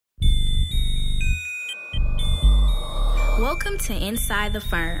Welcome to Inside the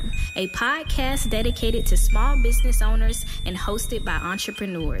Firm, a podcast dedicated to small business owners and hosted by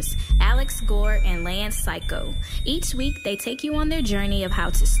entrepreneurs, Alex Gore and Lance Psycho. Each week, they take you on their journey of how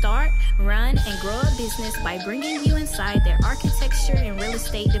to start, run, and grow a business by bringing you inside their architecture and real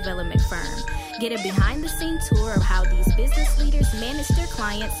estate development firm. Get a behind-the-scenes tour of how these business leaders manage their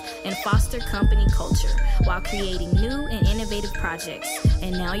clients and foster company culture while creating new and innovative projects.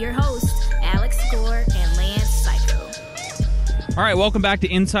 And now your hosts, Alex Gore and Lance Psycho. All right, welcome back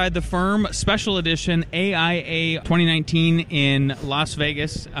to Inside the Firm, special edition AIA 2019 in Las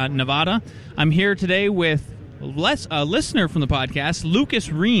Vegas, Nevada. I'm here today with a listener from the podcast, Lucas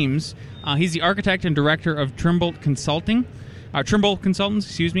Reams. He's the architect and director of Trimble Consultants,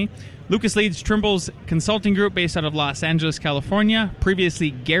 Lucas leads Trimble's consulting group based out of Los Angeles, California,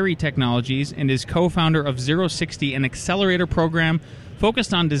 previously Gary Technologies, and is co-founder of 060, an accelerator program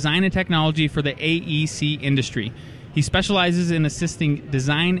focused on design and technology for the AEC industry. He specializes in assisting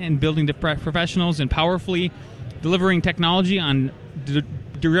design and building professionals and powerfully delivering technology on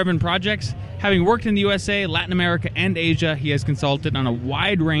driven projects. Having worked in the USA, Latin America, and Asia, he has consulted on a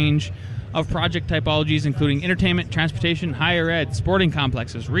wide range of project typologies, including entertainment, transportation, higher ed, sporting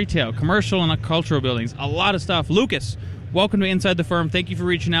complexes, retail, commercial, and cultural buildings. A lot of stuff. Lucas, welcome to Inside the Firm. Thank you for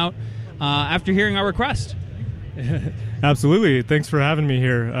reaching out after hearing our request. Absolutely. Thanks for having me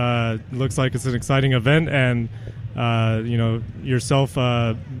here. Looks like it's an exciting event, and yourself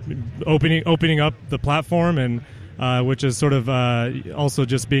opening up the platform, and which is sort of also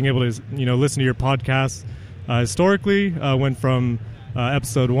just being able to listen to your podcast. Historically, went from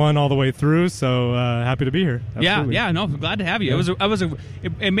episode 1 all the way through, so happy to be here. Absolutely. Yeah, no, glad to have you. Yeah.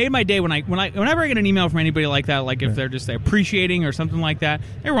 It made my day whenever I get an email from anybody like that, like if they're just appreciating or something like that.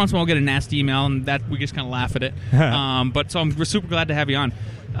 Every once in a while, I'll get a nasty email, and that we just kind of laugh at it. But so we're super glad to have you on.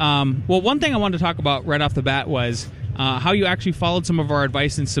 Well, one thing I wanted to talk about right off the bat was how you actually followed some of our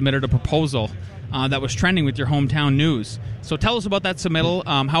advice and submitted a proposal that was trending with your hometown news. So tell us about that submittal,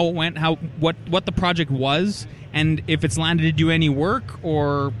 how it went, what the project was, and if it's landed you any work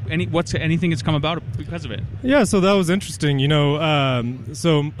or anything that's come about because of it. Yeah, so that was interesting.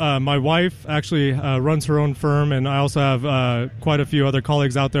 My wife actually runs her own firm, and I also have quite a few other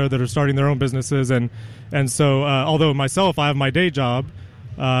colleagues out there that are starting their own businesses, and so although myself, I have my day job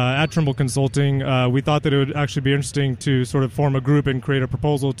at Trimble Consulting, we thought that it would actually be interesting to sort of form a group and create a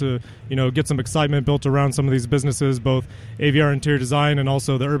proposal to, get some excitement built around some of these businesses, both AVR Interior Design and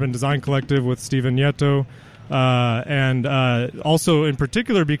also the Urban Design Collective with Steven Nieto. And also in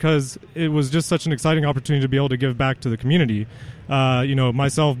particular because it was just such an exciting opportunity to be able to give back to the community.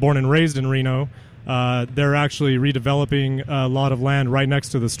 Myself, born and raised in Reno, they're actually redeveloping a lot of land right next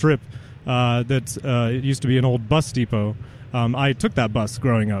to the Strip it used to be an old bus depot. I took that bus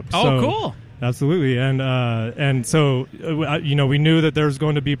growing up. Oh, so, cool. Absolutely. And so, we knew that there was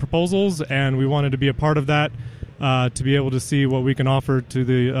going to be proposals, and we wanted to be a part of that to be able to see what we can offer to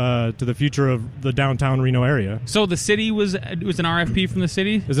the future of the downtown Reno area. So the city was an RFP from the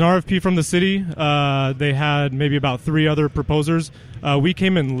city? It was an RFP from the city. They had maybe about 3 other proposers. We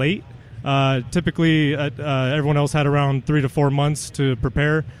came in late. Typically, everyone else had around 3 to 4 months to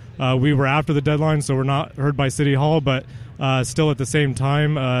prepare. We were after the deadline, so we're not heard by City Hall, but still at the same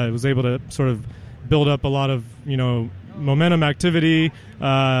time, was able to sort of build up a lot of, momentum, activity,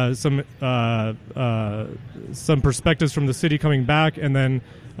 some perspectives from the city coming back, and then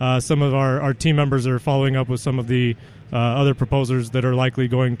some of our team members are following up with some of the other proposers that are likely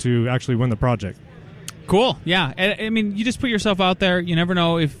going to actually win the project. Cool. Yeah. I mean, you just put yourself out there. You never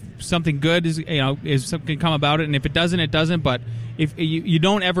know if something good is something can come about it, and if it doesn't, it doesn't. But if you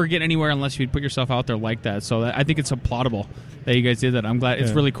don't ever get anywhere unless you put yourself out there like that. So I think it's applaudable that you guys did that. I'm glad.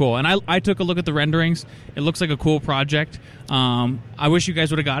 It's really cool. And I took a look at the renderings. It looks like a cool project. I wish you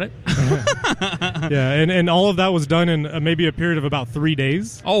guys would have got it. Yeah, and all of that was done in maybe a period of about 3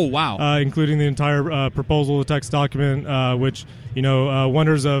 days. Oh, wow. Including the entire proposal, the text document, which,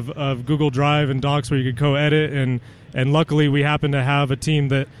 wonders of Google Drive and Docs where you could co-edit. And luckily we happen to have a team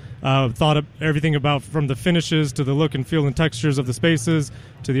that thought of everything about from the finishes to the look and feel and textures of the spaces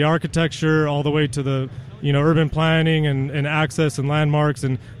to the architecture all the way to the urban planning and access and landmarks.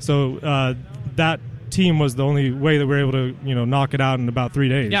 And so that team was the only way that we were able to knock it out in about 3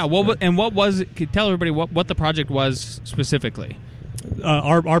 days. Yeah. Tell everybody what the project was specifically.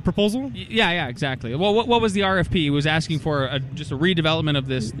 Our proposal? Yeah, exactly. Well, what was the RFP? It was asking for just a redevelopment of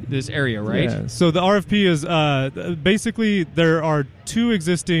this area, right? Yeah. So the RFP is basically there are 2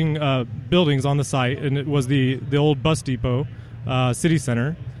 existing buildings on the site, and it was the old bus depot, City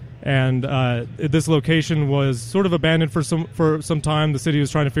Center, And this location was sort of abandoned for some time. The city was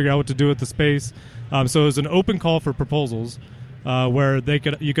trying to figure out what to do with the space. So it was an open call for proposals where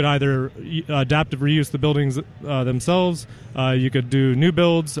you could either adaptive reuse the buildings themselves. You could do new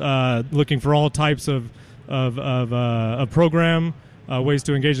builds, looking for all types of program, ways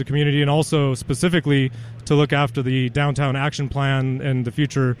to engage the community, and also specifically to look after the downtown action plan and the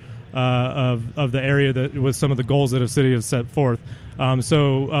future of the area that with some of the goals that the city has set forth.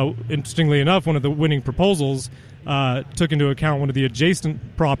 So interestingly enough, one of the winning proposals took into account one of the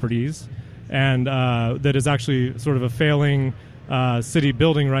adjacent properties, and that is actually sort of a failing city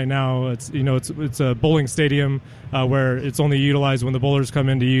building right now. It's a bowling stadium where it's only utilized when the bowlers come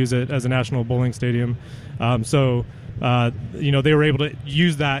in to use it as a national bowling stadium. So they were able to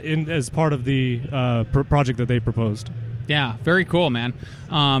use that as part of the project that they proposed. Yeah, very cool, man.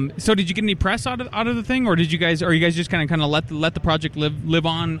 So did you get any press out of the thing, or are you guys just kind of let the project live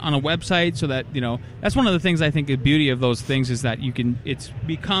on a website, so that that's one of the things I think the beauty of those things is that it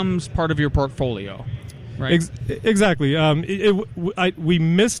becomes part of your portfolio, right? Exactly.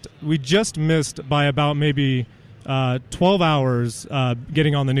 We just missed by about maybe 12 hours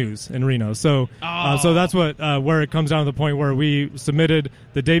getting on the news in Reno. So that's where it comes down to the point where we submitted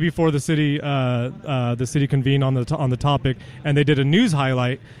the day before the city convened on the topic, and they did a news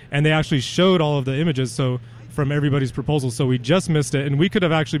highlight, and they actually showed all of the images from everybody's proposal. So we just missed it, and we could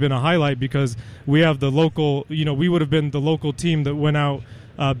have actually been a highlight because we have the local, we would have been the local team that went out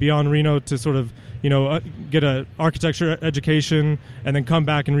beyond Reno to sort of get an architecture education and then come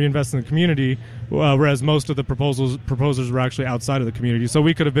back and reinvest in the community, whereas most of the proposers were actually outside of the community. So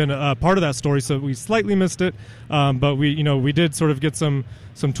we could have been a part of that story, so we slightly missed it, but we did sort of get some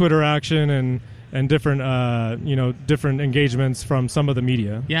Twitter action and different different engagements from some of the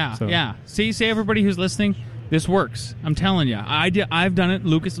media. Yeah, so. Yeah. See everybody who's listening, this works. I'm telling you. I've done it.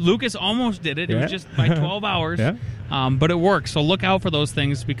 Lucas almost did it. It was just by 12 hours, but it works. So look out for those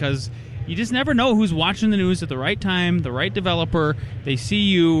things, because you just never know who's watching the news at the right time, the right developer. They see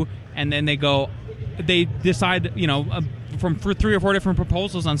you, and then they decide, for 3 or 4 different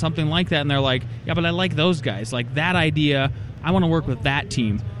proposals on something like that, and they're like, yeah, but I like those guys. Like that idea, I want to work with that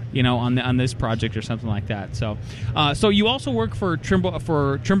team, on this project or something like that. So you also work for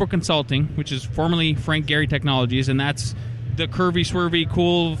Trimble Consulting, which is formerly Frank Gehry Technologies, and that's the curvy, swervy,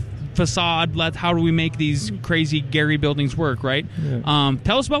 cool facade. How do we make these crazy Gehry buildings work, right? Yeah.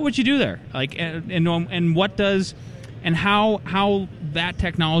 Tell us about what you do there, like, and what does, and how that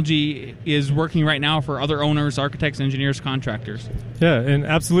technology is working right now for other owners, architects, engineers, contractors. Yeah, and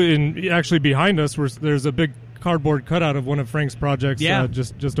absolutely, and actually behind us, there's a big cardboard cutout of one of Frank's projects,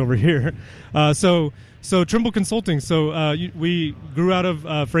 just over here. So Trimble Consulting. So we grew out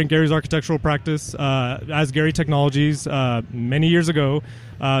of Frank Gehry's architectural practice as Gehry Technologies many years ago.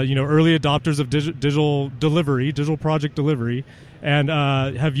 Early adopters of digital project delivery, and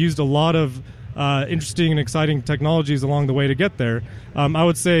have used a lot of interesting and exciting technologies along the way to get there. I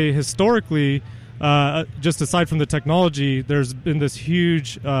would say historically, just aside from the technology, there's been this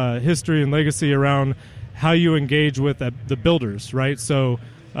huge history and legacy around how you engage with the builders, right? So,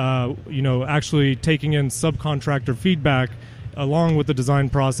 actually taking in subcontractor feedback along with the design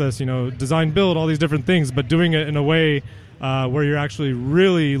process, design build, all these different things, but doing it in a way where you're actually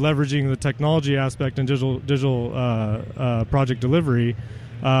really leveraging the technology aspect and digital project delivery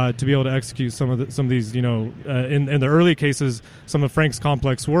to be able to execute some of these, in the early cases, some of Frank's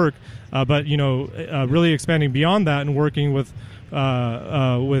complex work, but really expanding beyond that and working with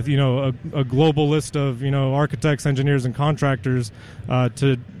a global list of architects, engineers, and contractors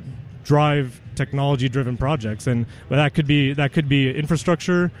to drive technology-driven projects. But that could be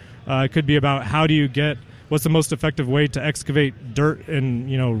infrastructure. It could be about how do you get what's the most effective way to excavate dirt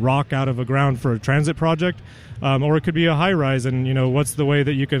and rock out of a ground for a transit project, or it could be a high rise, and what's the way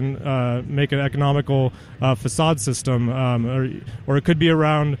that you can make an economical facade system, or it could be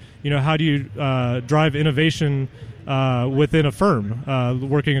around how do you drive innovation within a firm,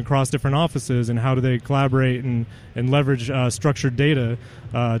 working across different offices, and how do they collaborate and leverage structured data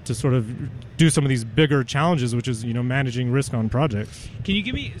to sort of do some of these bigger challenges, which is managing risk on projects. Can you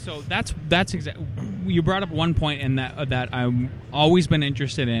give me, so that's exactly, you brought up one point in that I've always been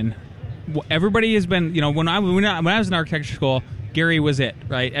interested in. Everybody has been, when I was in architecture school, Gehry was it,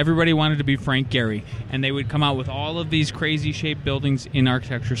 right? Everybody wanted to be Frank Gehry, and they would come out with all of these crazy shaped buildings in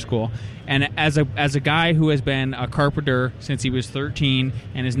architecture school. And as a guy who has been a carpenter since he was 13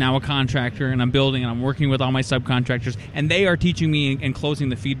 and is now a contractor, and I'm building and I'm working with all my subcontractors, and they are teaching me and closing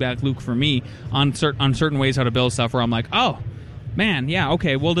the feedback loop for me on certain ways how to build stuff, where I'm like, oh man, yeah,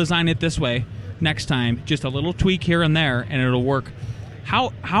 okay, we'll design it this way next time, just a little tweak here and there, and it'll work.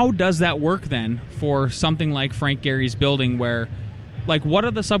 how does that work then for something like Frank Gehry's building? Where, like, what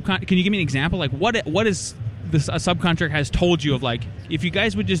are the Can you give me an example? Like, what is this a subcontractor has told you of, like, if you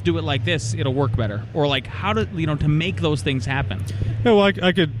guys would just do it like this, it'll work better, or like how to to make those things happen? Yeah, well,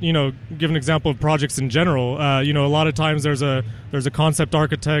 I could give an example of projects in general. A lot of times there's a concept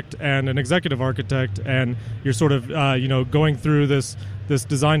architect and an executive architect, and you're sort of going through this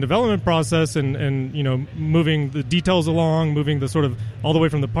design development process and moving the details along, moving the sort of all the way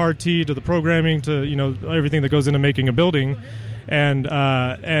from the Part T to the programming to everything that goes into making a building. And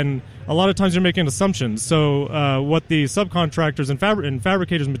a lot of times you're making assumptions. So what the subcontractors and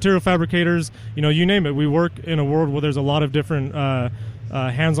fabricators, material fabricators, you name it, we work in a world where there's a lot of different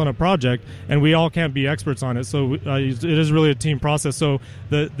hands on a project, and we all can't be experts on it. So it is really a team process. So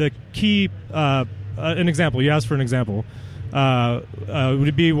the key, an example, you asked for an example,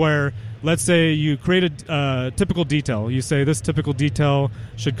 would be where, let's say you create a typical detail. You say this typical detail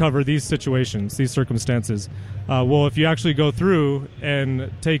should cover these situations, these circumstances. Well, if you actually go through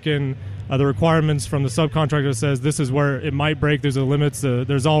and take in the requirements from the subcontractor that says this is where it might break, there's limits,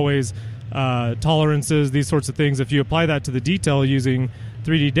 there's always tolerances, these sorts of things. If you apply that to the detail using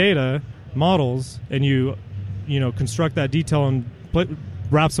 3D data models and you construct that detail and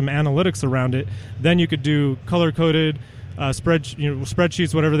wrap some analytics around it, then you could do color-coded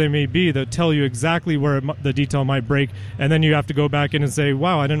spreadsheets, whatever they may be, that tell you exactly where the detail might break, and then you have to go back in and say,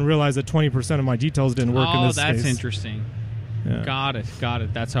 wow, I didn't realize that 20% of my details didn't work in this case. Oh, that's interesting. Yeah. Got it.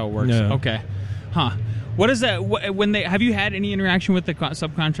 That's how it works. Yeah. Okay. Huh. What is that? Have you had any interaction with the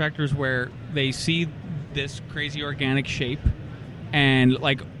subcontractors where they see this crazy organic shape, and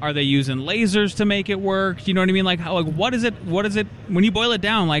like, are they using lasers to make it work? You know what I mean? Like, how? Like, what is it? When you boil it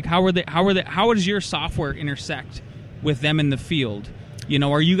down, like, how does your software intersect with them in the field?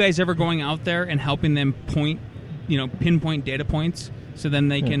 Are you guys ever going out there and helping them pinpoint data points so then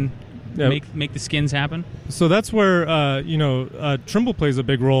they can make the skins happen? So that's where Trimble plays a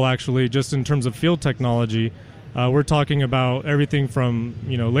big role, actually, just in terms of field technology. We're talking about everything from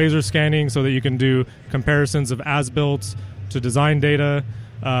laser scanning so that you can do comparisons of as-built to design data,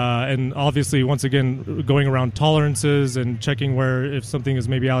 and obviously, once again, going around tolerances and checking where if something is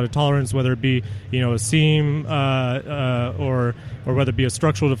maybe out of tolerance, whether it be a seam or whether it be a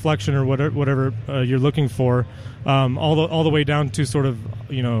structural deflection or whatever you're looking for, all the way down to sort of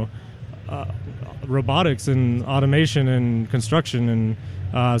robotics and automation and construction. And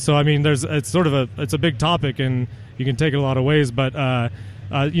so I mean, it's a big topic, and you can take it a lot of ways, but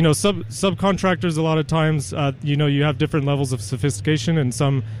subcontractors, a lot of times, you have different levels of sophistication, and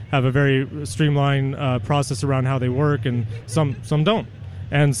some have a very streamlined process around how they work, and some don't.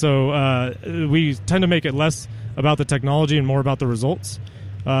 And so we tend to make it less about the technology and more about the results.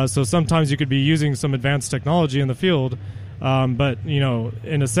 So sometimes you could be using some advanced technology in the field, but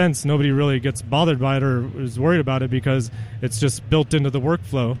in a sense, nobody really gets bothered by it or is worried about it because it's just built into the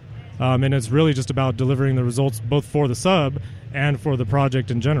workflow. And it's really just about delivering the results both for the sub and for the project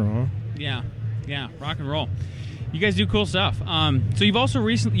in general. Yeah, rock and roll. You guys do cool stuff. So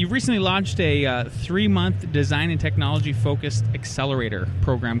you've recently launched a 3-month design and technology focused accelerator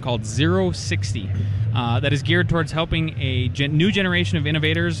program called 060 that is geared towards helping a new generation of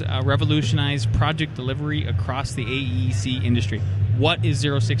innovators revolutionize project delivery across the AEC industry. What is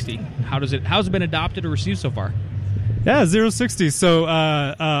 060? How's it been adopted or received so far? Yeah, 060. So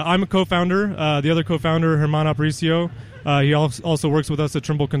I'm a co-founder. The other co-founder, Herman Aparicio, he also works with us at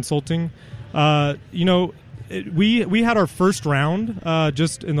Trimble Consulting. We had our first round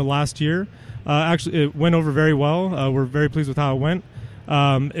just in the last year. Actually, it went over very well. We're very pleased with how it went.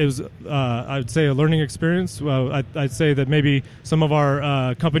 It was, I'd say, a learning experience. I'd say that maybe some of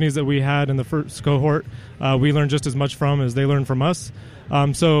our companies that we had in the first cohort, we learned just as much from as they learned from us.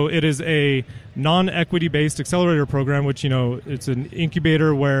 So it is a non-equity-based accelerator program, which, it's an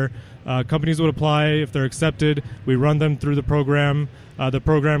incubator where companies would apply. If they're accepted, we run them through the program. The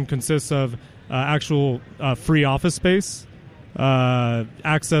program consists of actual free office space,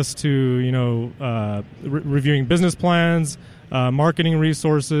 access to, reviewing business plans, marketing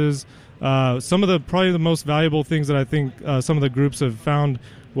resources. Some of probably the most valuable things that I think some of the groups have found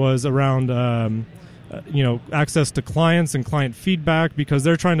was around access to clients and client feedback, because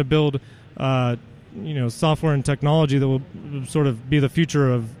they're trying to build, software and technology that will sort of be the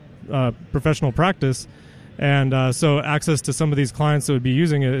future of professional practice. And so access to some of these clients that would be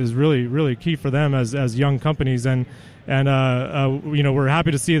using it is really, really key for them as young companies. And we're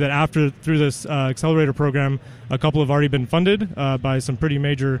happy to see that through this accelerator program, a couple have already been funded by some pretty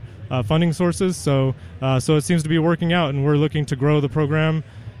major funding sources. So it seems to be working out, and we're looking to grow the program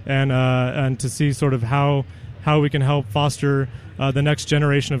and to see sort of how how we can help foster the next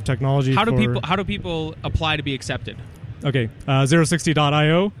generation of technology. How do people apply to be accepted? Okay,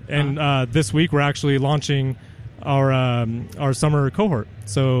 060.io, and this week we're actually launching our summer cohort.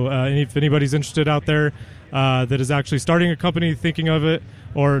 So if anybody's interested out there that is actually starting a company, thinking of it,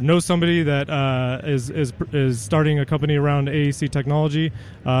 or knows somebody that is starting a company around AEC technology,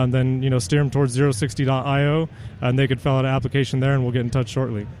 then steer them towards 060.io, and they could fill out an application there, and we'll get in touch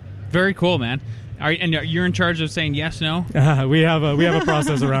shortly. Very cool, man. And you're in charge of saying yes, no? We have a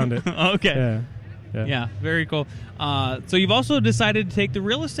process around it. Okay. Yeah, very cool. So you've also decided to take the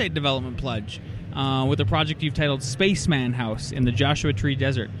real estate development plunge with a project you've titled Spaceman House in the Joshua Tree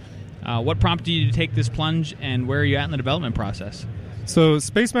Desert. What prompted you to take this plunge, and where are you at in the development process? So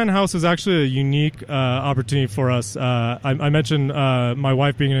Spaceman House is actually a unique opportunity for us. I mentioned my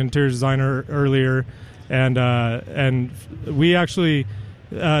wife being an interior designer earlier, and we actually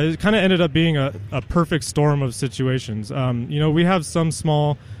it kind of ended up being a perfect storm of situations. We have some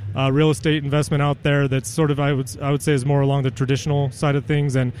small real estate investment out there that's sort of I would say is more along the traditional side of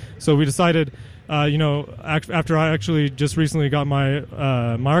things, and so we decided, after I actually just recently got my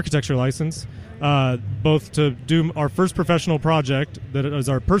my architecture license, both to do our first professional project that is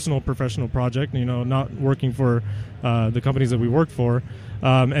our personal professional project, not working for the companies that we worked for,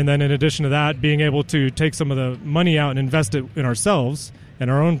 and then in addition to that, being able to take some of the money out and invest it in ourselves and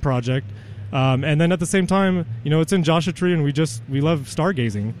our own project. And then at the same time, it's in Joshua Tree, and we love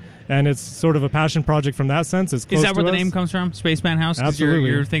stargazing, and it's sort of a passion project from that sense. It's close Is that where to the us. name comes from? Spaceman House? 'Cause Absolutely.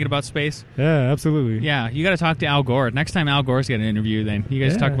 You're thinking about space? Yeah, absolutely. Yeah, you got to talk to Al Gore. Next time Al Gore's got an interview, then you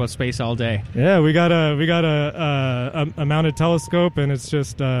guys talk about space all day. Yeah, we got a mounted telescope, and it's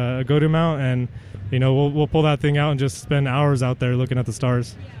just a go-to mount, and we'll pull that thing out and just spend hours out there looking at the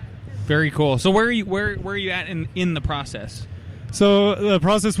stars. Very cool. So where are you at in the process? So the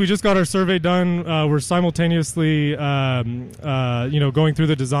process, we just got our survey done. We're simultaneously, going through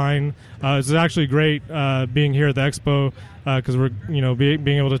the design. It's actually great being here at the expo because we're,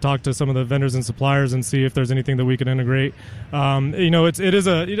 being able to talk to some of the vendors and suppliers and see if there's anything that we can integrate. It is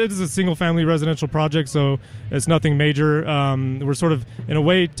a single family residential project, so it's nothing major. We're sort of in a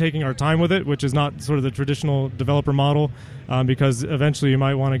way taking our time with it, which is not sort of the traditional developer model, because eventually you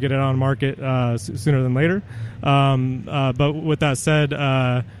might want to get it on market sooner than later. But with that said,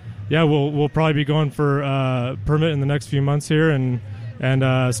 we'll probably be going for permit in the next few months here and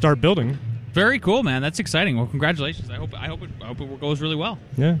start building. Very cool, man. That's exciting. Well, congratulations. I hope it goes really well.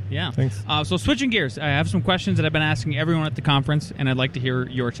 Yeah. Thanks. So switching gears, I have some questions that I've been asking everyone at the conference, and I'd like to hear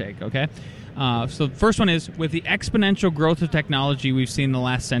your take. Okay. So the first one is, with the exponential growth of technology we've seen in the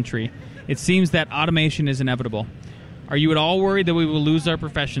last century, it seems that automation is inevitable. Are you at all worried that we will lose our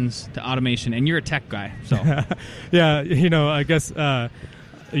professions to automation? And you're a tech guy, so. Yeah, I guess I've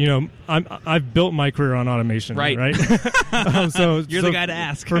built my career on automation, right? So you're the guy to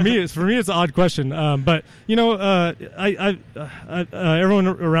ask. for me, it's an odd question, but everyone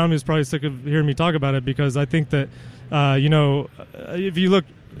around me is probably sick of hearing me talk about it, because I think that if you look.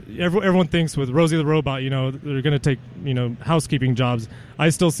 Everyone thinks with Rosie the Robot, they're going to take, housekeeping jobs. I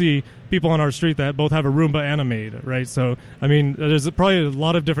still see people on our street that both have a Roomba and a maid, right? So, I mean, there's probably a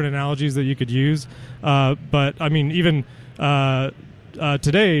lot of different analogies that you could use. But, I mean, even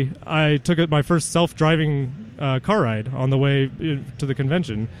today, I took my first self-driving car ride on the way to the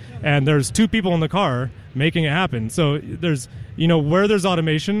convention. And there's two people in the car making it happen. So there's, where there's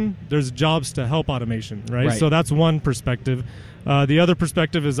automation, there's jobs to help automation, right? So that's one perspective. The other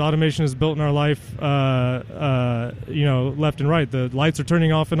perspective is automation is built in our life, left and right. The lights are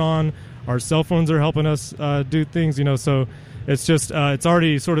turning off and on. Our cell phones are helping us do things, So it's just it's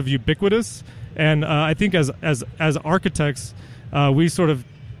already sort of ubiquitous. And I think as architects, we sort of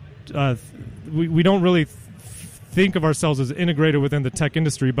we don't really think of ourselves as integrated within the tech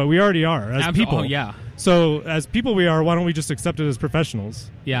industry, but we already are as people. Oh, yeah. So as people we are, why don't we just accept it as professionals?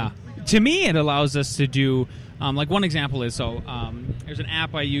 Yeah. To me, it allows us to do, like one example is, there's an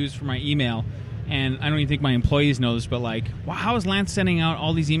app I use for my email, and I don't even think my employees know this, but like, wow, how is Lance sending out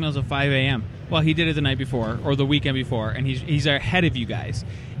all these emails at 5 a.m.? Well, he did it the night before or the weekend before, and he's ahead of you guys.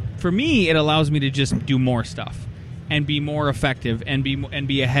 For me, it allows me to just do more stuff and be more effective and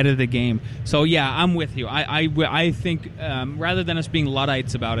be ahead of the game. So yeah, I'm with you. I think rather than us being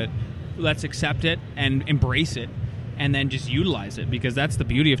Luddites about it, let's accept it and embrace it, and then just utilize it, because that's the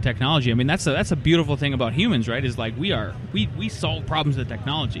beauty of technology. I mean, that's a beautiful thing about humans, right? Is like we solve problems with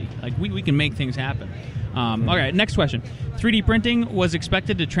technology. Like we can make things happen. All right, next question. 3D printing was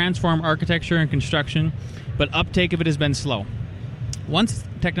expected to transform architecture and construction, but uptake of it has been slow. Once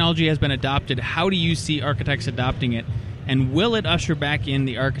technology has been adopted, how do you see architects adopting it, and will it usher back in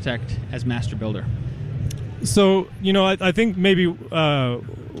the architect as master builder? So, I think maybe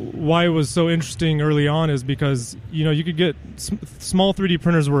why it was so interesting early on is because, you could get small 3D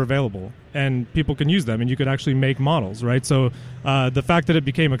printers were available and people can use them and you could actually make models, right? So the fact that it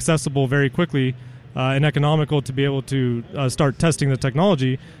became accessible very quickly and economical to be able to start testing the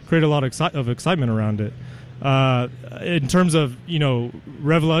technology created a lot of excitement around it. In terms of,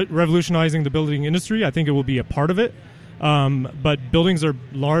 revolutionizing the building industry, I think it will be a part of it. But buildings are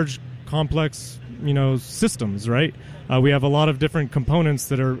large, complex, systems, right? We have a lot of different components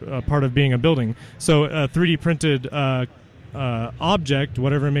that are part of being a building. So a 3D printed object,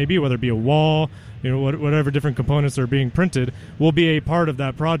 whatever it may be, whether it be a wall, whatever different components are being printed, will be a part of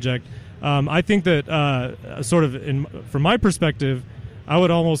that project. I think that from my perspective, I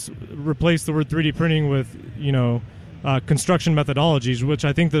would almost replace the word 3D printing with, construction methodologies, which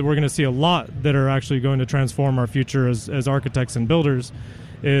I think that we're going to see a lot that are actually going to transform our future as architects and builders.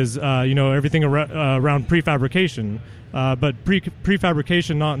 Is everything around prefabrication, but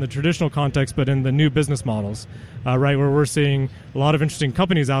prefabrication not in the traditional context, but in the new business models, right? Where we're seeing a lot of interesting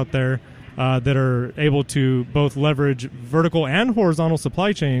companies out there that are able to both leverage vertical and horizontal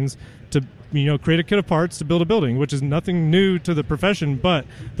supply chains to create a kit of parts to build a building, which is nothing new to the profession, but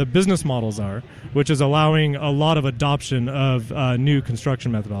the business models are, which is allowing a lot of adoption of new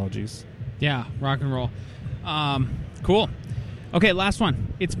construction methodologies. Yeah, rock and roll. Cool. Okay, last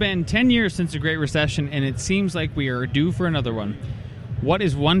one. It's been 10 years since the Great Recession, and it seems like we are due for another one. What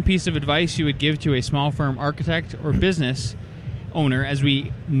is one piece of advice you would give to a small firm architect or business owner as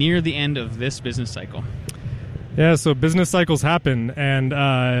we near the end of this business cycle? Yeah, so business cycles happen, and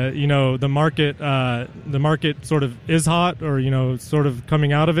the market sort of is hot, or sort of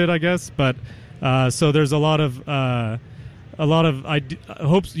coming out of it, I guess. But so there's a lot of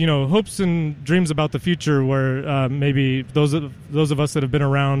hopes and dreams about the future, where maybe those of us that have been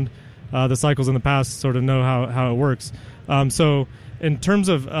around the cycles in the past sort of know how it works. So in terms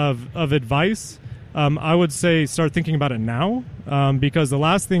of advice, I would say start thinking about it now, because the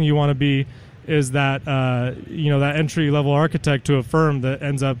last thing you want to be is that that entry level architect to a firm that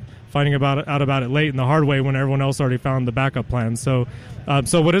ends up finding out about it late in the hard way when everyone else already found the backup plan. So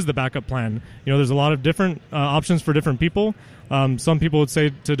what is the backup plan? There's a lot of different options for different people. Some people would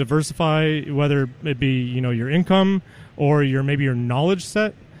say to diversify, whether it be your income or maybe your knowledge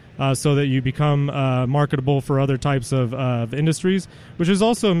set, so that you become marketable for other types of industries, which is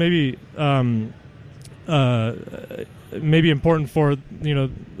also maybe important for a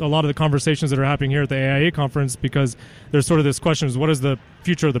lot of the conversations that are happening here at the AIA conference, because there's sort of this question: is what is the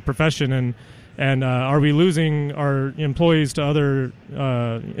future of the profession, and are we losing our employees to other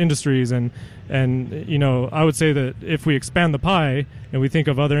industries? And I would say that if we expand the pie and we think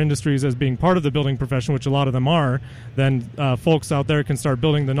of other industries as being part of the building profession, which a lot of them are, then folks out there can start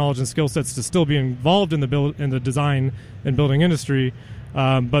building the knowledge and skill sets to still be involved in the design and building industry,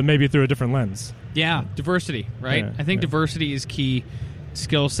 but maybe through a different lens. Yeah, diversity, right? Yeah, I think diversity is key.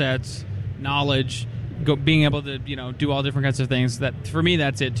 Skill sets, knowledge, being able to do all different kinds of things. That for me,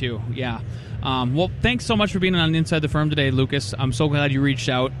 that's it too. Yeah. Well, thanks so much for being on Inside the Firm today, Lucas. I'm so glad you reached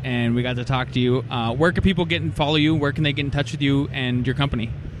out and we got to talk to you. Where can people get and follow you? Where can they get in touch with you and your company?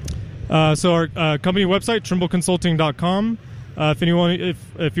 So our company website, trimbleconsulting.com. If you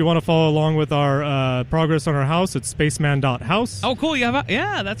want to follow along with our progress on our house, it's spaceman.house. Oh, cool!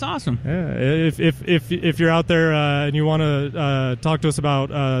 Yeah, that's awesome. Yeah, if you're out there and you want to talk to us about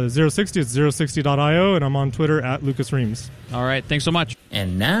 060, it's 060.io, and I'm on Twitter at Lucas Reams. All right, thanks so much.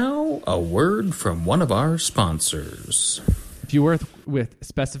 And now a word from one of our sponsors. If you work with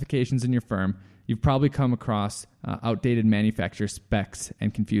specifications in your firm, you've probably come across outdated manufacturer specs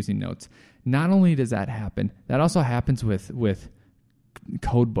and confusing notes. Not only does that happen, that also happens with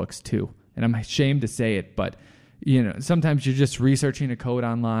code books too. And I'm ashamed to say it, but sometimes you're just researching a code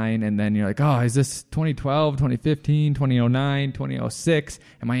online and then you're like, oh, is this 2012, 2015, 2009, 2006?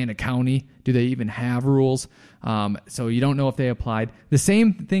 Am I in a county? Do they even have rules? So you don't know if they applied. The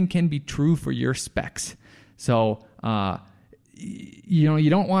same thing can be true for your specs. So you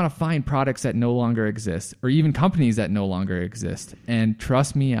don't want to find products that no longer exist, or even companies that no longer exist. And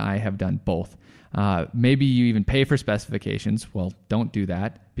trust me, I have done both. Maybe you even pay for specifications. Well, don't do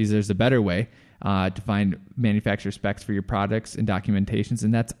that, because there's a better way to find manufacturer specs for your products and documentations,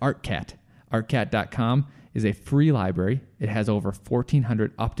 and that's ArtCat. ArtCat.com is a free library. It has over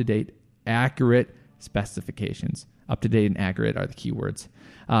 1,400 up-to-date, accurate specifications. Up-to-date and accurate are the keywords.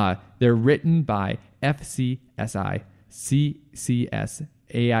 They're written by FCSI, CCS,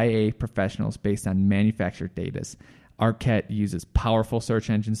 AIA professionals based on manufacturer data. ArtCat uses powerful search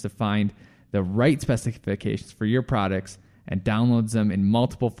engines to find the right specifications for your products and downloads them in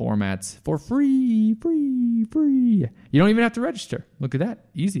multiple formats for free. You don't even have to register. Look at that.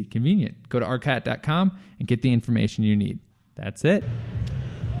 Easy, convenient. Go to arcat.com and get the information you need. That's it.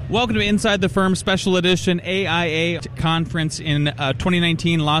 Welcome to Inside the Firm Special Edition AIA Conference in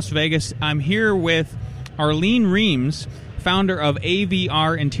 2019 Las Vegas. I'm here with Arlene Reams, founder of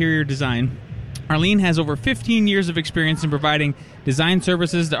AVR Interior Design. Arlene has over 15 years of experience in providing design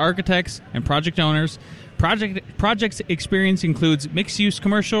services to architects and project owners. Projects experience includes mixed-use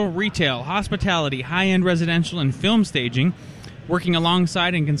commercial, retail, hospitality, high-end residential, and film staging, working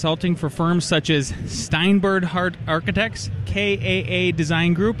alongside and consulting for firms such as Steinberg Hart Architects, KAA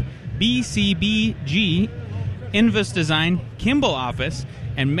Design Group, BCBG, Invus Design, Kimball Office,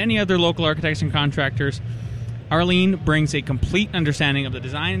 and many other local architects and contractors. Arlene brings a complete understanding of the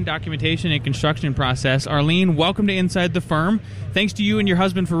design, documentation, and construction process. Arlene, welcome to Inside the Firm. Thanks to you and your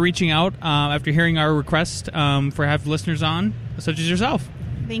husband for reaching out after hearing our request for have listeners on, such as yourself.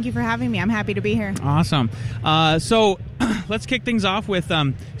 Thank you for having me. I'm happy to be here. Awesome. So let's kick things off with,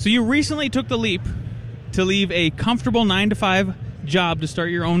 so you recently took the leap to leave a comfortable 9-to-5 job to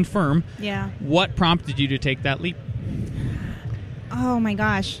start your own firm. Yeah. What prompted you to take that leap? Oh my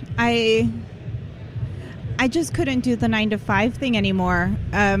gosh. I just couldn't do the 9-to-5 thing anymore.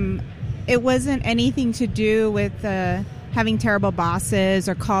 It wasn't anything to do with having terrible bosses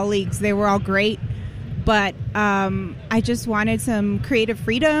or colleagues. They were all great. But I just wanted some creative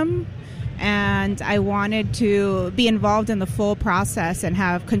freedom, and I wanted to be involved in the full process and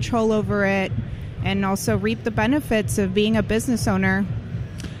have control over it, and also reap the benefits of being a business owner.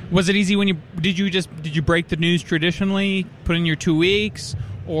 Was it easy when did you break the news traditionally, put in your 2 weeks,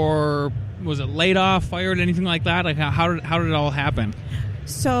 or was it laid off, fired, anything like that? Like how did it all happen?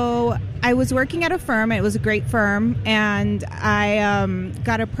 So I was working at a firm. It was a great firm, and I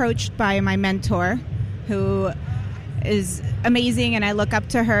got approached by my mentor, who is amazing, and I look up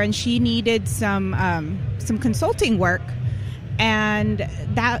to her, and she needed some consulting work, and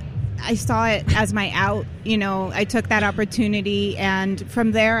that I saw it as my out. I took that opportunity, and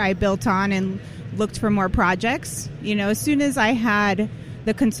from there I built on and looked for more projects. As soon as I had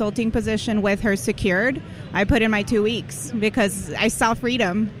the consulting position with her secured, I put in my 2 weeks because I saw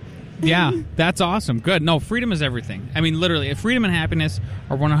freedom. Yeah, that's awesome. Good. No, freedom is everything. I mean, literally, freedom and happiness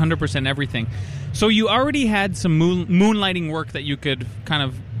are 100% everything. So you already had some moonlighting work that you could kind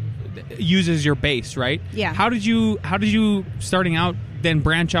of use as your base, right? Yeah. How did you starting out then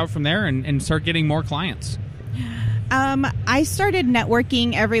branch out from there and start getting more clients? I started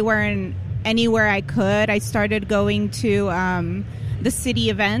networking everywhere and anywhere I could. I started going to the city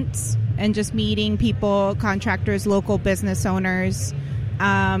events and just meeting people, contractors, local business owners,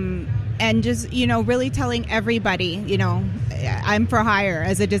 and just, really telling everybody, I'm for hire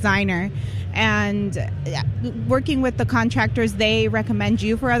as a designer. And working with the contractors, they recommend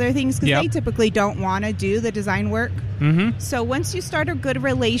you for other things because they typically don't want to do the design work. Mm-hmm. So once you start a good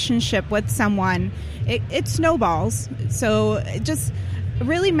relationship with someone, it snowballs. So just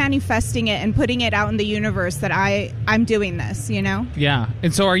really manifesting it and putting it out in the universe that I'm doing this, Yeah.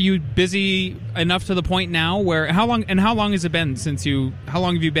 And so are you busy enough to the point now where how long has it been how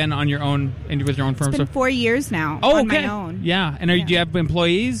long have you been on your own with your own firm? It's been 4 years now on my own. Yeah. And do you have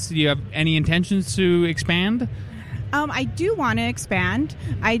employees? Do you have any intentions to expand? I do want to expand.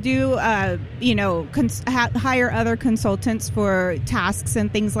 I do, hire other consultants for tasks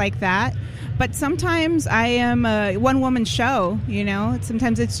and things like that. But sometimes I am a one-woman show,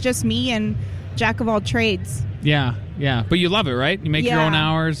 Sometimes it's just me and jack of all trades. Yeah, yeah. But you love it, right? You make your own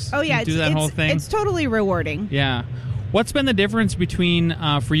hours. Oh, yeah. Do that whole thing. It's totally rewarding. Yeah. What's been the difference between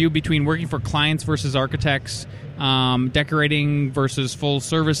working for clients versus architects, decorating versus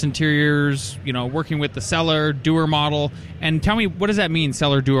full-service interiors, working with the seller, doer model? And tell me, what does that mean,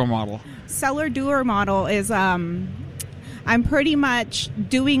 seller, doer model? Seller, doer model is... I'm pretty much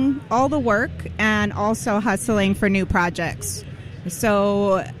doing all the work and also hustling for new projects.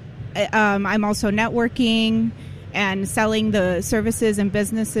 So I'm also networking and selling the services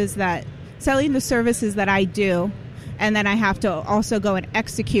that I do. And then I have to also go and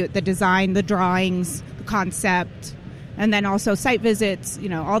execute the design, the drawings, the concept, and then also site visits,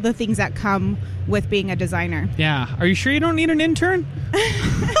 all the things that come with being a designer. Yeah. Are you sure you don't need an intern?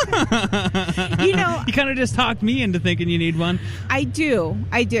 You kind of just talked me into thinking you need one. I do.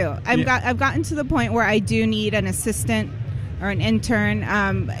 I've gotten to the point where I do need an assistant or an intern.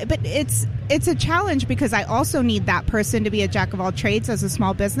 But it's a challenge because I also need that person to be a jack of all trades as a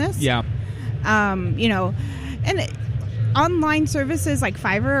small business. Yeah. And online services like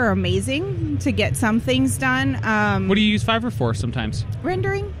Fiverr are amazing to get some things done. What do you use Fiverr for sometimes?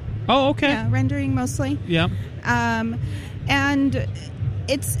 Rendering. Oh, okay. Yeah, rendering mostly. Yeah. And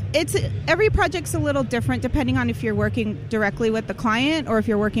it's every project's a little different depending on if you're working directly with the client or if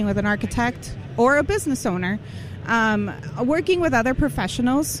you're working with an architect or a business owner. Working with other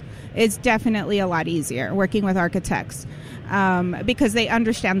professionals is definitely a lot easier, working with architects, because they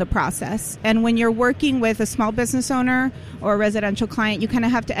understand the process. And when you're working with a small business owner or a residential client, you kind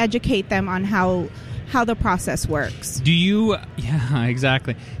of have to educate them on how the process works. Do you? Yeah,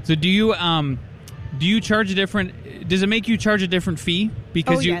 exactly. So do you charge a different? Does it make you charge a different fee?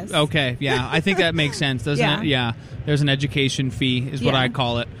 Because yes. Okay, yeah, I think that makes sense, doesn't it? Yeah, there's an education fee, is what I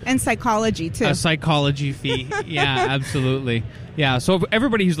call it. And psychology too. A psychology fee. Yeah, absolutely. Yeah. So for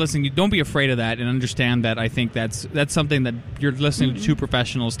everybody who's listening, don't be afraid of that, and understand that. I think that's something that you're listening to two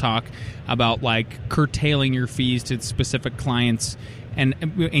professionals talk about, like curtailing your fees to specific clients.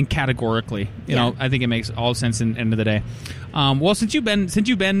 And categorically, you know, I think it makes all sense in the end of the day. Well, since you've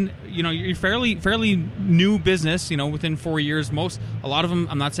been, you know, you're fairly new business, you know, within 4 years. A lot of them,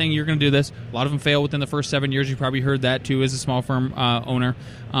 I'm not saying you're going to do this. A lot of them fail within the first 7 years. You probably heard that too as a small firm owner.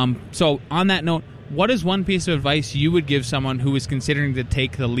 So on that note, what is one piece of advice you would give someone who is considering to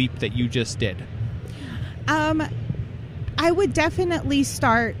take the leap that you just did? I would definitely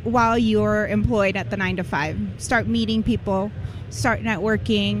start while you're employed at the 9 to 5. Start meeting people, start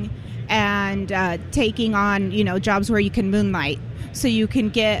networking, and taking on, you know, jobs where you can moonlight, so you can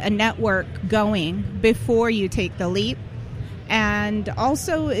get a network going before you take the leap. And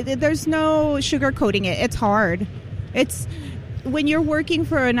also, there's no sugarcoating it. It's hard. It's when you're working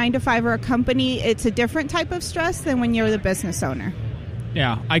for a 9 to 5 or a company, it's a different type of stress than when you're the business owner.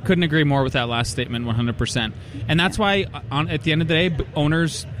 Yeah, I couldn't agree more with that last statement, 100%. And that's why, at the end of the day,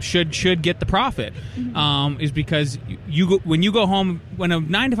 owners should get the profit, is because when you go home, when a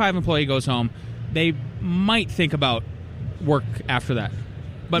 9 to 5 employee goes home, they might think about work after that,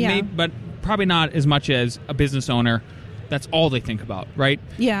 but but probably not as much as a business owner. That's all they think about, right?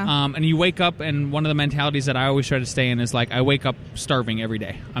 Yeah. And you wake up, and one of the mentalities that I always try to stay in is like, I wake up starving every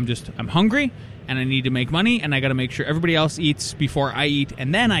day. I'm hungry, and I need to make money, and I got to make sure everybody else eats before I eat,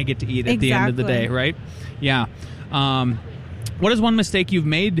 and then I get to eat at the end of the day, right? Yeah. What is one mistake you've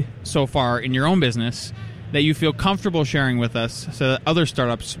made so far in your own business that you feel comfortable sharing with us so that other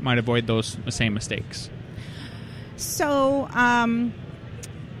startups might avoid those same mistakes? So, kind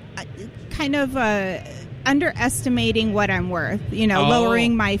of underestimating what I'm worth, you know,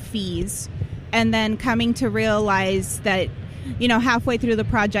 lowering my fees, and then coming to realize that, you know, halfway through the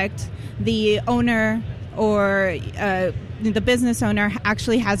project, the owner or the business owner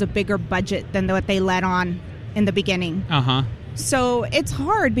actually has a bigger budget than what they let on in the beginning. Uh-huh. So it's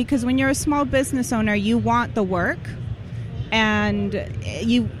hard because when you're a small business owner, you want the work, and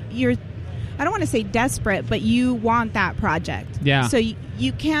you're, I don't want to say desperate, but you want that project. Yeah. So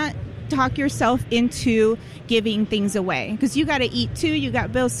you can't talk yourself into giving things away, because you got to eat too, you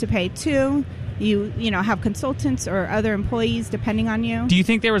got bills to pay too, you know, have consultants or other employees depending on you. Do you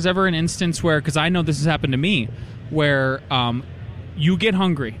think there was ever an instance where, because I know this has happened to me, where you get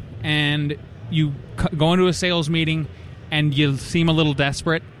hungry and you go into a sales meeting and you seem a little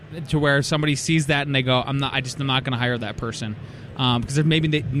desperate, to where somebody sees that and they go, I'm not going to hire that person, because maybe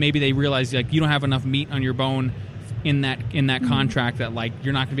they realize, like, you don't have enough meat on your bone in that contract, that, like,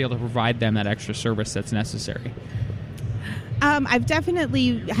 you're not going to be able to provide them that extra service that's necessary? I've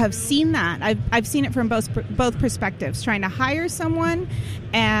definitely have seen that. I've seen it from both perspectives, trying to hire someone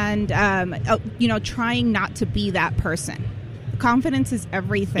and you know, trying not to be that person. Confidence is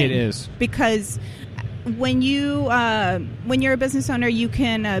everything. It is, because when you're a business owner, you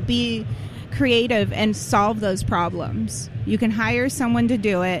can be creative and solve those problems. You can hire someone to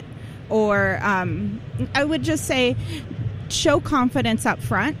do it, or I would just say, show confidence up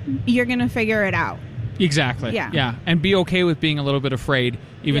front. You're going to figure it out. Exactly. Yeah. And be okay with being a little bit afraid,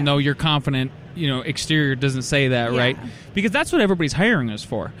 even though you're confident. You know, exterior doesn't say that, right? Because that's what everybody's hiring us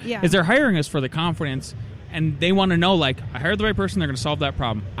for. Yeah. Is they're hiring us for the confidence, and they want to know, like, I hired the right person, they're going to solve that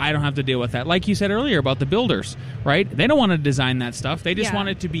problem. I don't have to deal with that. Like you said earlier about the builders, right? They don't want to design that stuff. They just want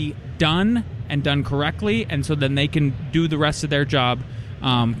it to be done and done correctly, and so then they can do the rest of their job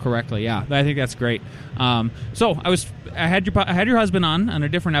correctly. Yeah, I think that's great. So I had your husband on a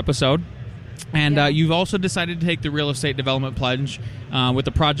different episode. And you've also decided to take the real estate development plunge with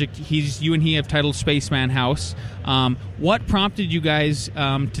the project you and he have titled Spaceman House. What prompted you guys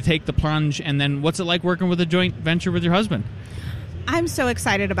to take the plunge, and then what's it like working with a joint venture with your husband? I'm so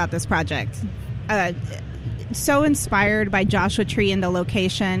excited about this project. So inspired by Joshua Tree and the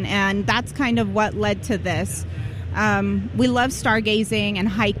location, and that's kind of what led to this. We love stargazing and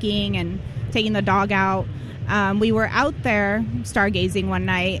hiking and taking the dog out. We were out there stargazing one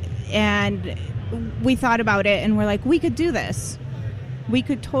night, and we thought about it and we're like, we could do this. We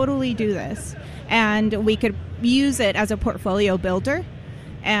could totally do this. And we could use it as a portfolio builder.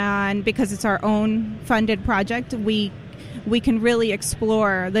 And because it's our own funded project, we can really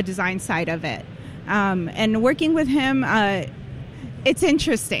explore the design side of it. And working with him, it's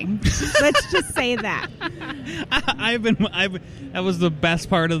interesting. Let's just say that. That was the best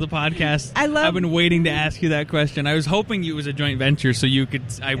part of the podcast. I've been waiting to ask you that question. I was hoping it was a joint venture, so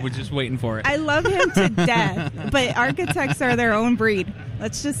I was just waiting for it. I love him to death, but architects are their own breed.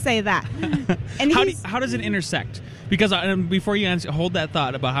 Let's just say that. And how does it intersect? Because before you hold that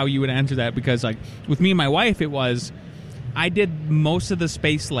thought about how you would answer that, because like with me and my wife, I did most of the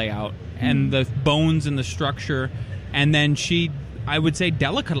space layout and the bones and the structure, and then I would say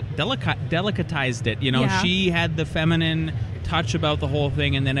delicatized it. Yeah. She had the feminine touch about the whole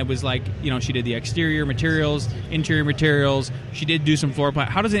thing, and then it was like, she did the exterior materials, interior materials. She did do some floor plan.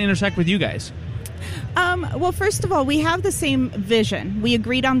 How does it intersect with you guys? Well, first of all, we have the same vision. We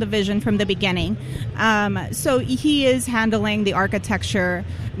agreed on the vision from the beginning. So he is handling the architecture,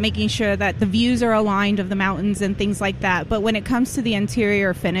 making sure that the views are aligned of the mountains and things like that. But when it comes to the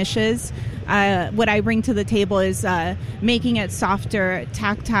interior finishes, what I bring to the table is making it softer,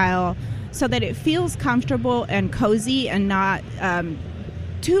 tactile, so that it feels comfortable and cozy and not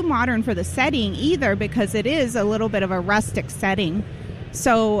too modern for the setting either, because it is a little bit of a rustic setting.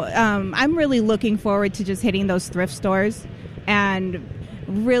 So I'm really looking forward to just hitting those thrift stores and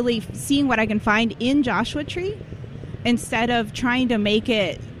really seeing what I can find in Joshua Tree instead of trying to make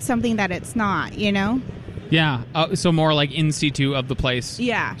it something that it's not, Yeah, so more like in situ of the place,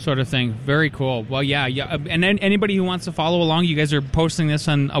 sort of thing. Very cool. Well, yeah. And then anybody who wants to follow along, you guys are posting this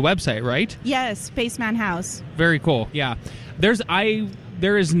on a website, right? Yes, Spaceman House. Very cool. Yeah,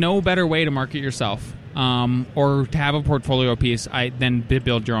 there is no better way to market yourself or to have a portfolio piece than to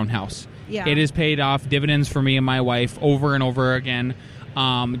build your own house. Yeah, it has paid off dividends for me and my wife over and over again.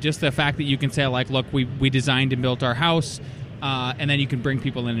 Just the fact that you can say, like, look, we designed and built our house. And then you can bring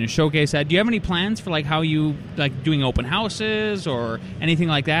people in and showcase that. Do you have any plans for like how you like doing open houses or anything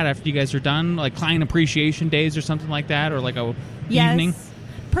like that after you guys are done, like client appreciation days or something like that, or like a evening?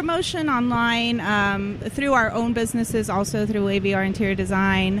 Promotion online through our own businesses, also through AVR Interior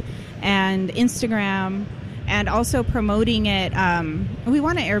Design and Instagram, and also promoting it. We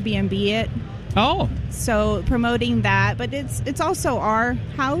want to Airbnb it. Oh, so promoting that, but it's also our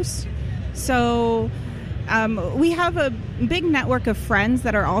house, so. We have a big network of friends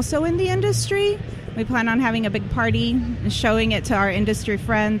that are also in the industry. We plan on having a big party and showing it to our industry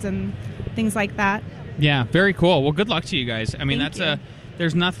friends and things like that. Yeah, very cool. Well, good luck to you guys. I mean,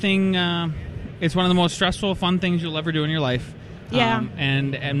 there's nothing, it's one of the most stressful, fun things you'll ever do in your life. Yeah.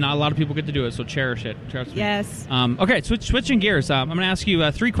 And not a lot of people get to do it, so cherish it. Trust me. Yes. Okay, switching gears. I'm going to ask you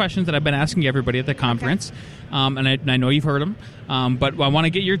 3 questions that I've been asking everybody at the conference. Okay. And I know you've heard them, but I want to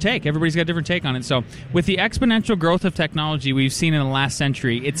get your take. Everybody's got a different take on it. So with the exponential growth of technology we've seen in the last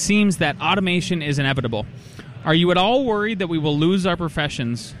century, it seems that automation is inevitable. Are you at all worried that we will lose our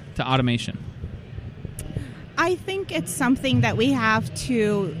professions to automation? I think it's something that we have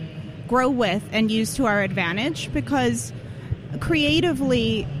to grow with and use to our advantage, because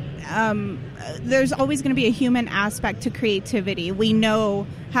creatively, there's always going to be a human aspect to creativity. We know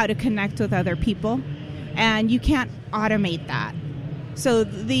how to connect with other people, and you can't automate that. So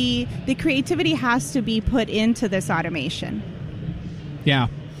the creativity has to be put into this automation. Yeah.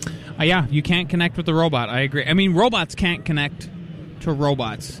 You can't connect with the robot. I agree. I mean, robots can't connect to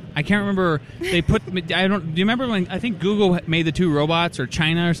robots. I can't remember. Do you remember when I think Google made the 2 robots, or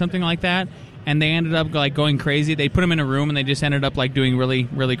China or something like that? And they ended up like going crazy. They put them in a room and they just ended up like doing really,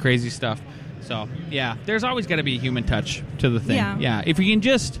 really crazy stuff. So yeah, there's always got to be a human touch to the thing. Yeah. If we can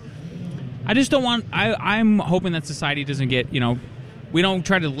I just don't want. I'm hoping that society doesn't get. We don't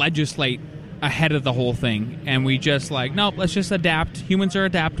try to legislate ahead of the whole thing, and we just like, nope, let's just adapt. Humans are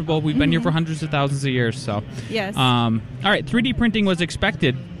adaptable. We've been here for hundreds of thousands of years. So yes. All right. 3D printing was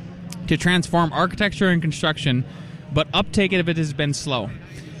expected to transform architecture and construction, but uptake of it has been slow.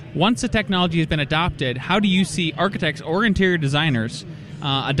 Once the technology has been adopted, how do you see architects or interior designers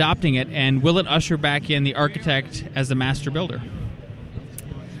adopting it, and will it usher back in the architect as the master builder?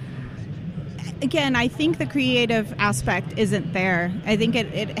 Again, I think the creative aspect isn't there. I think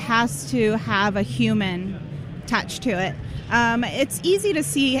it has to have a human touch to it. It's easy to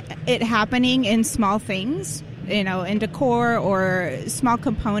see it happening in small things, in decor or small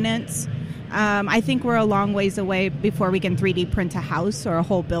components. I think we're a long ways away before we can 3D print a house or a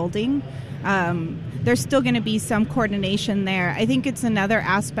whole building. There's still going to be some coordination there. I think it's another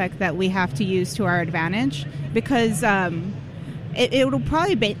aspect that we have to use to our advantage, because it'll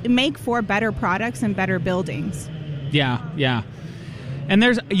probably make for better products and better buildings. Yeah. And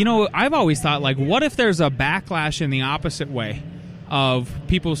there's, I've always thought, like, what if there's a backlash in the opposite way of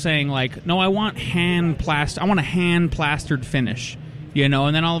people saying, like, no, I want a hand plastered finish, and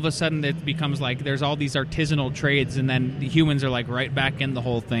then all of a sudden it becomes like there's all these artisanal trades, and then the humans are like right back in the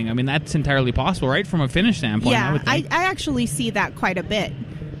whole thing. I mean, that's entirely possible, right? From a finish standpoint. Yeah, I would think. I actually see that quite a bit.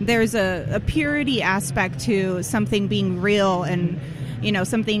 There's a purity aspect to something being real and,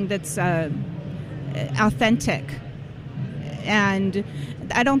 something that's authentic. And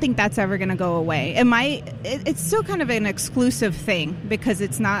I don't think that's ever going to go away. It's still kind of an exclusive thing because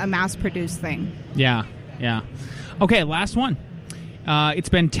it's not a mass-produced thing. Yeah. Okay, last one. It's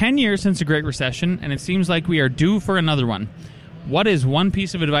been 10 years since the Great Recession, and it seems like we are due for another one. What is one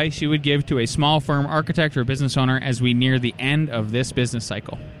piece of advice you would give to a small firm architect or business owner as we near the end of this business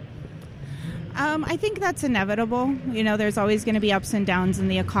cycle? I think that's inevitable. There's always going to be ups and downs in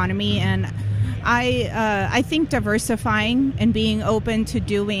the economy, and I think diversifying and being open to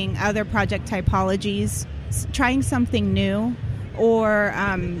doing other project typologies, trying something new, or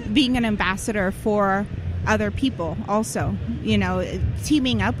being an ambassador for other people also,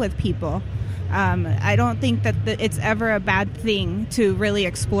 teaming up with people. I don't think that it's ever a bad thing to really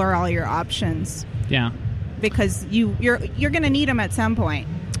explore all your options. Yeah. Because you're going to need them at some point.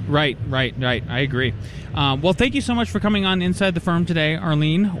 Right. I agree. Well, thank you so much for coming on Inside the Firm today,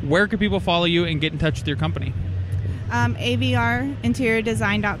 Arlene. Where can people follow you and get in touch with your company?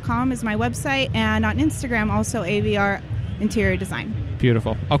 AVRinteriordesign.com is my website, and on Instagram also AVR Interior Design.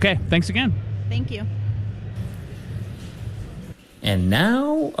 Beautiful. Okay, thanks again. Thank you. And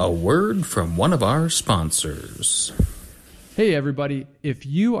now, a word from one of our sponsors. Hey everybody, if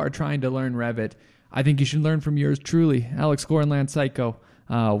you are trying to learn Revit, I think you should learn from yours truly, Alex Gore and Lance Psycho.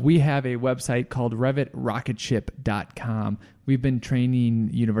 We have a website called RevitRocketship.com. We've been training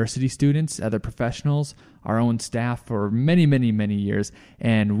university students, other professionals, our own staff for many, many, many years,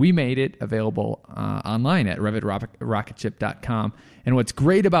 and we made it available online at RevitRocketship.com. And what's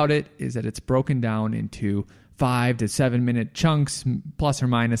great about it is that it's broken down into 5 to 7 minute chunks, plus or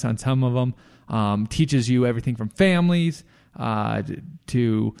minus on some of them. Teaches you everything from families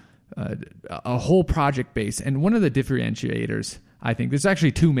to a whole project base. And one of the differentiators, I think, there's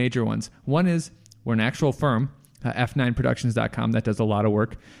actually two major ones. One is we're an actual firm, F9productions.com, that does a lot of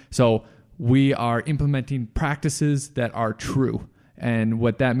work. So we are implementing practices that are true. And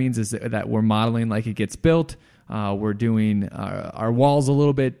what that means is that we're modeling like it gets built. We're doing our walls a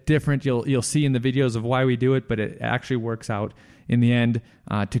little bit different. You'll see in the videos of why we do it, but it actually works out in the end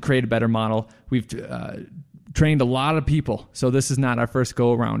to create a better model. We've trained a lot of people, so this is not our first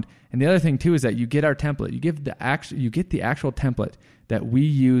go around. And the other thing too is that you get our template. You get the actual template that we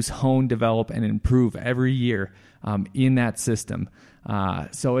use, hone, develop, and improve every year in that system.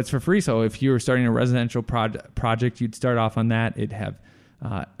 So it's for free. So if you were starting a residential project, you'd start off on that. It'd have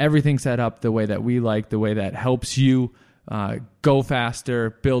everything set up the way that we like, the way that helps you go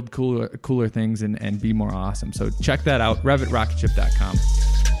faster, build cooler things, and be more awesome. So check that out, RevitRocketship.com.